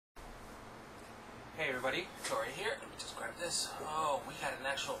Hey everybody, Toray here. Let me just grab this. Oh, we had an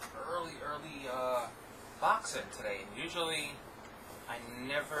actual early box-in today. And usually, I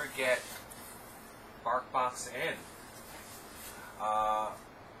never get Barkbox in.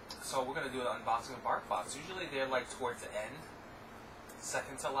 So we're gonna do an unboxing of Barkbox. Usually they're like towards the end,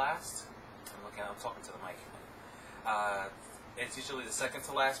 second to last. I'm talking to the mic. It's usually the second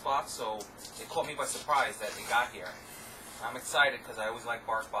to last box, so it caught me by surprise that they got here. I'm excited because I always like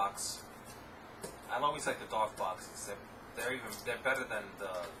Barkbox. I always like the dog boxes. They're better than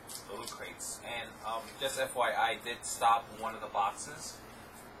the loot crates. And just FYI, I did stop one of the boxes.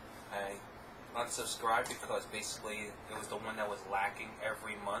 I unsubscribed because basically it was the one that was lacking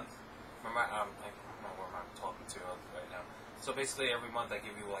every month. Remember, I don't know where I'm talking to right now. So basically every month I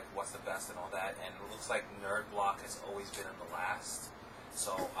give you like what's the best and all that, and it looks like Nerd Block has always been in the last.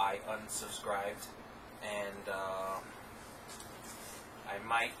 So I unsubscribed, and I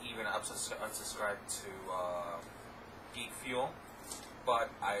might even unsubscribe to Geek Fuel, but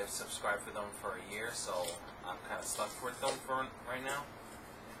I have subscribed for them for a year, so I'm kind of stuck with them for right now.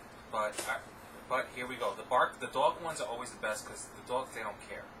 But here we go. The dog ones are always the best because the dogs, they don't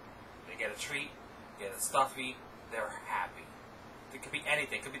care. They get a treat, get a stuffy, they're happy. It could be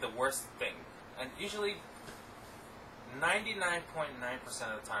anything. It could be the worst thing. And usually,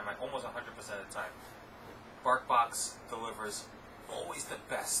 99.9% of the time, almost 100% of the time, Barkbox delivers always the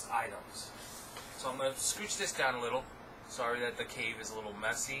best items. So I'm going to scooch this down a little. Sorry that the cave is a little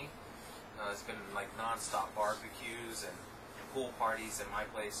messy. It's been like non-stop barbecues and pool parties at my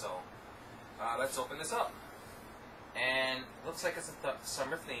place, so let's open this up. And looks like it's a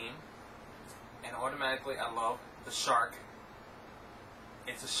summer theme, and automatically I love the shark.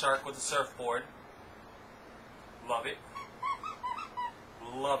 It's a shark with a surfboard. Love it.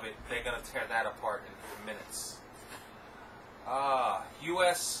 Love it. They're going to tear that apart in minutes.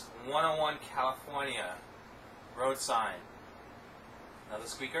 US 101 California road sign. Another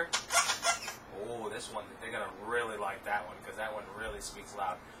squeaker. Oh, this one, they're going to really like that one because that one really squeaks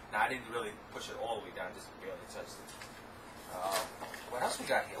loud. Now, I didn't really push it all the way down, just barely touched it. What else we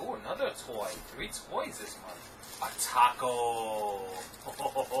got here? Oh, another toy. 3 toys this month. A taco. Oh,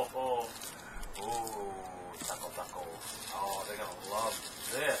 taco. Oh, they're going to love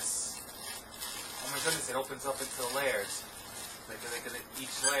this. Oh my goodness, it opens up into the layers. They're going to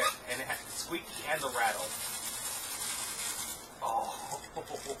each layer, and it has the squeaky and the rattle. Oh,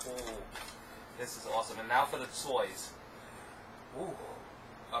 this is awesome. And now for the toys. Ooh,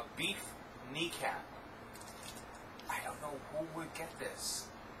 a beef kneecap. I don't know who would get this.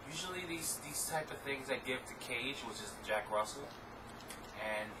 Usually these type of things I give to Cage, which is Jack Russell,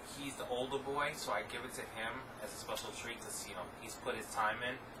 and he's the older boy, so I give it to him as a special treat because he's put his time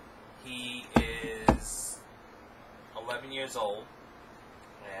in. He is 11 years old,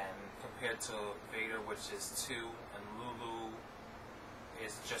 and compared to Vader, which is 2, and Lulu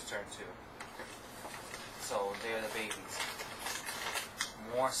is just turned 2. So they're the babies.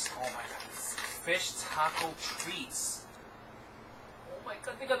 More, oh my god, fish taco treats. Oh my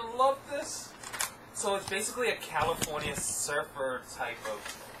god, they're gonna love this. So it's basically a California surfer type of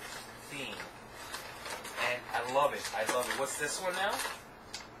theme. And I love it. What's this one now?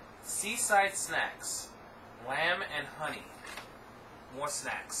 Seaside snacks. Lamb and honey. More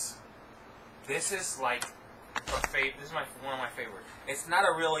snacks. This is like this is one of my favorite. It's not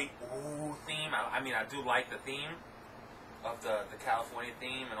a really ooh theme. I mean, I do like the theme of the California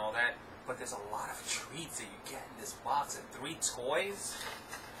theme and all that, but there's a lot of treats that you get in this box, and 3 toys.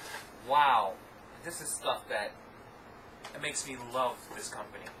 Wow, this is stuff that it makes me love this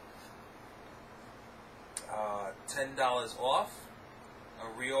company. $10 off, a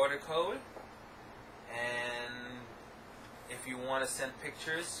reorder code, and if you want to send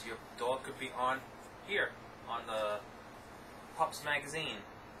pictures, your dog could be on here on the Pups magazine.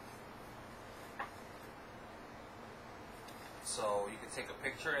 So you can take a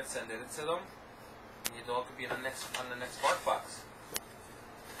picture and send it to them, and your dog could be on the next Barkbox.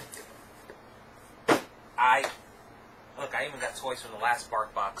 I even got toys from the last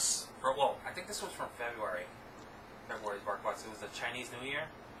Barkbox. Well, I think this was from February's Barkbox. It was the Chinese New Year,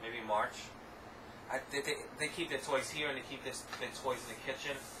 maybe March. They keep their toys here, and they keep their toys in the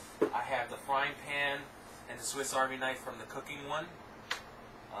kitchen. I have the frying pan and the Swiss Army knife from the cooking one.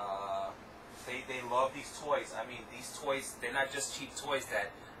 They love these toys. I mean, these toys, they're not just cheap toys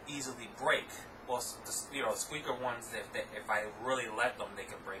that easily break. Well, squeaker ones, if I really let them, they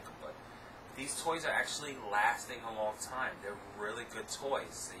can break them. But these toys are actually lasting a long time. They're really good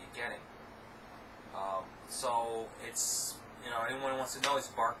toys that you're getting. So it's, anyone who wants to know, it's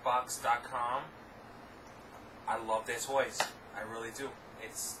barkbox.com. I love their toys. I really do.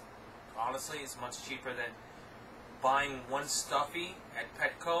 It's honestly, it's much cheaper than buying one stuffy at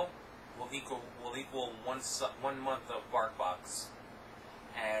Petco will equal 1 month of Barkbox,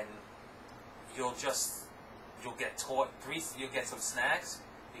 and you'll get you'll get some snacks,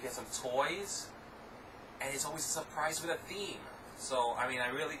 you get some toys, and it's always a surprise with a theme. So I mean,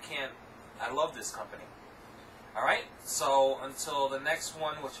 I love this company. Alright, so until the next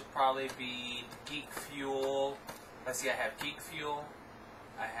one, which will probably be Geek Fuel. Let's see, I have Geek Fuel,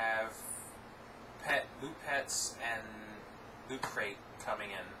 I have Loot Pets, and Loot Crate coming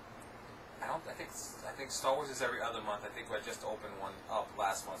in. I think Star Wars is every other month. I think I just opened one up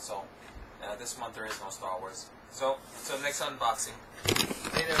last month, so this month there is no Star Wars. So until next unboxing.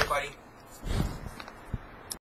 Hey there, everybody.